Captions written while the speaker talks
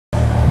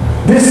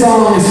This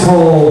song is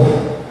called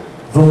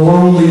The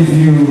Lonely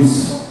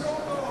Views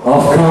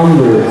of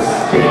Condors.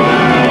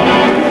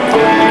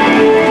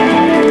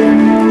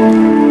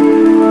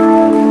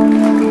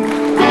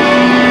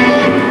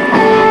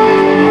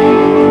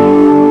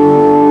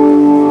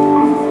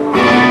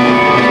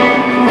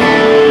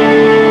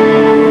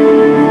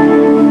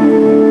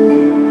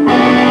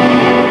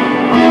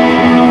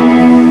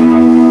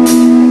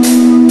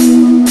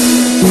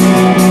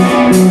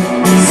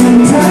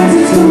 Sometimes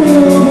it's coming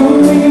over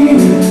me.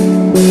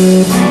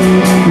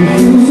 It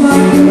feels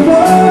like a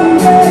long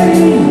day.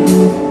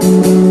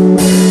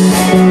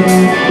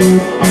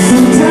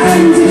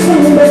 Sometimes it's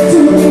coming back to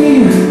me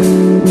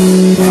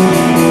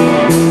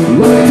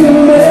like a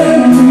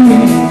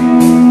memory.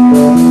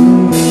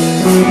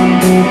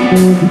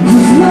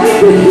 Just like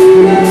the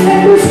heat of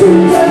every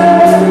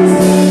springtime,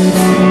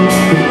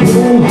 the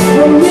cold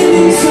of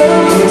many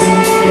suns.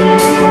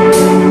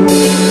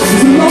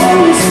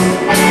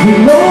 The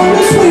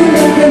longest way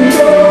I can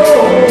go.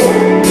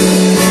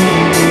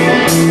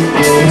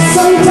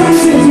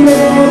 Sometimes it's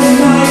more than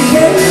I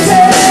can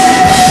take.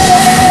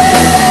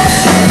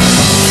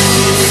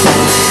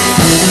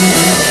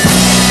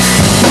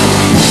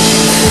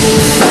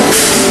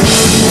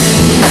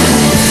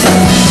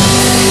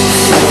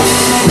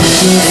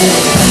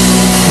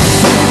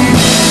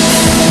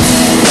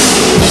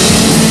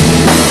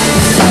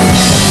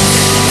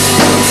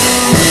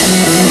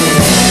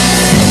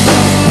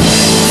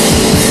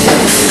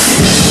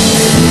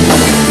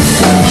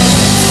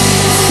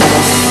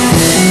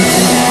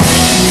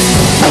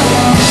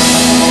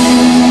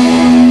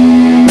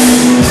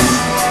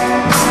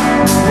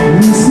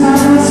 It's not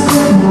a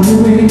step my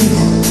ways.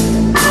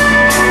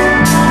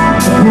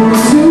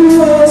 Two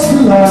worlds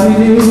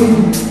colliding,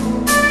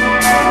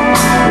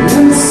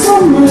 and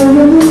somewhere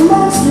in the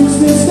monstrous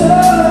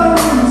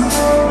distance,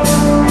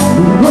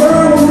 the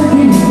world will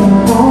keep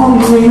on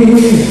me.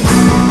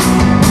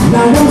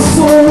 Now I'm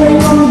soaring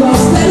on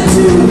lost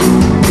latitude,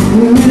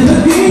 with the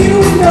gate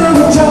window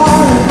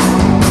ajar,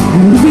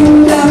 and looking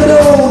down at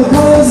all the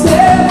colors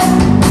there,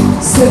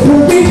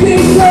 separate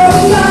things from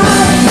the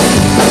night,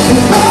 and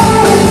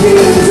all the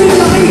fears in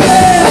my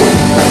head,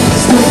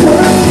 still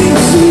burning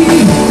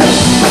sweet.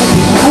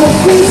 I will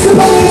feast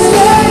upon these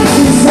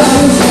days, I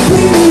was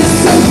completely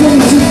something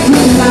to keep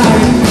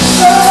alive.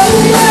 Oh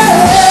yeah.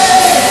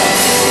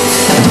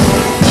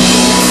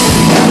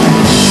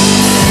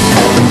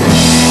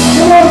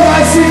 Come on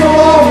guys, sing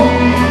along.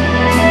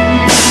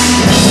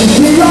 And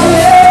here I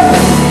am,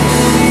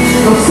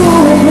 I'm so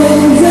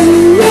close and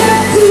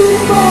yet to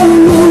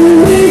follow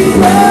me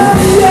from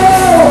you.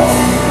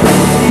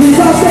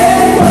 Because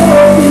they're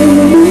walking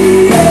me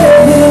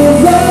over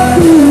the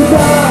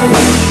goodbye.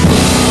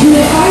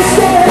 Here I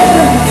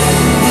stand,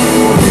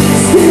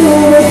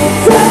 still with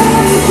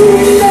time to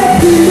let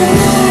you know.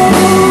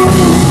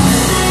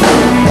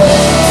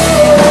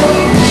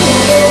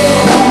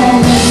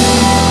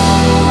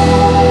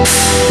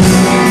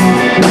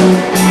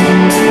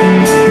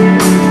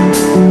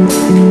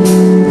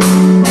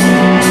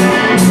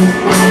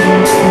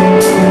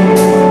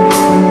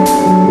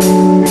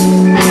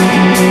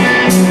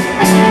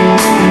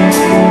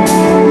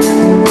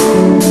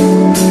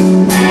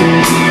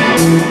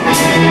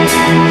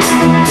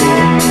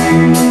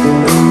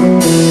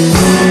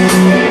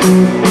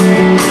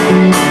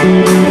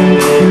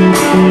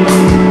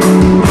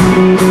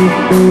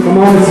 Come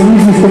on, it's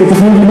easy, so it's a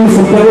good release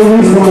from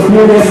Loreley from the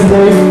field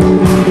yesterday.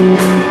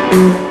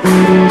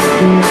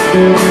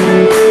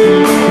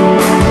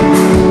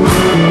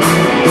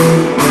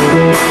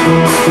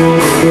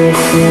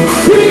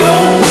 Here we go!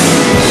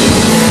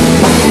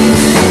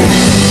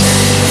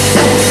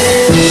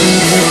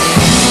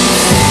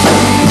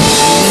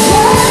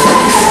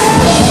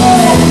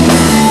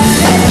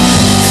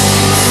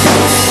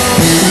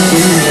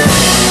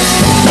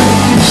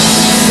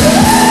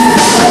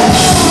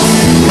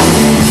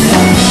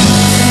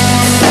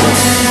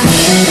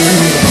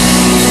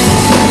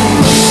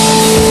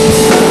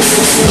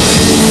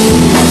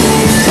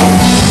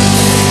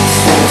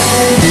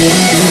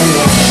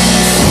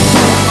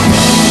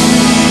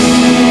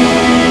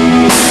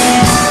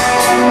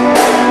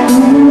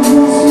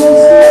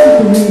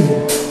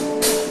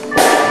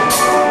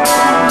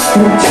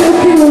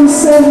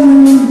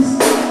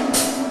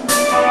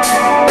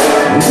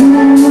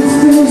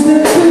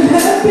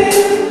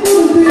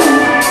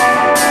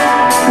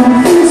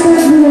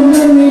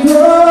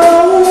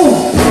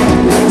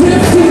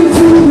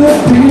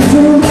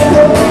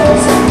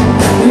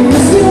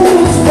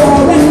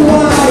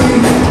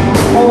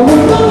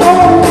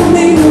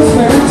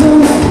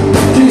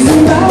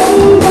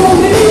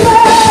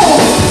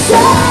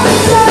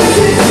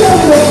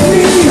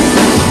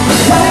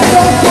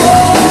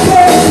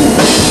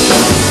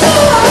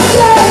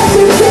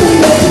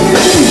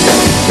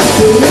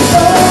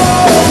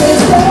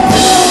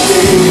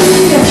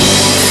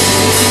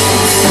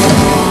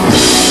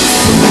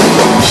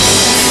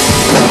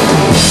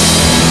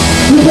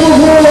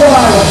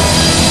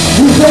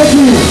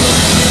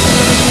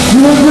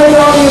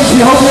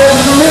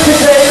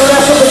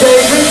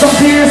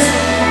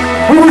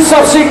 We were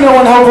Subsignal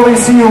and hopefully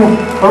see you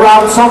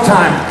around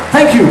sometime.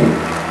 Thank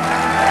you.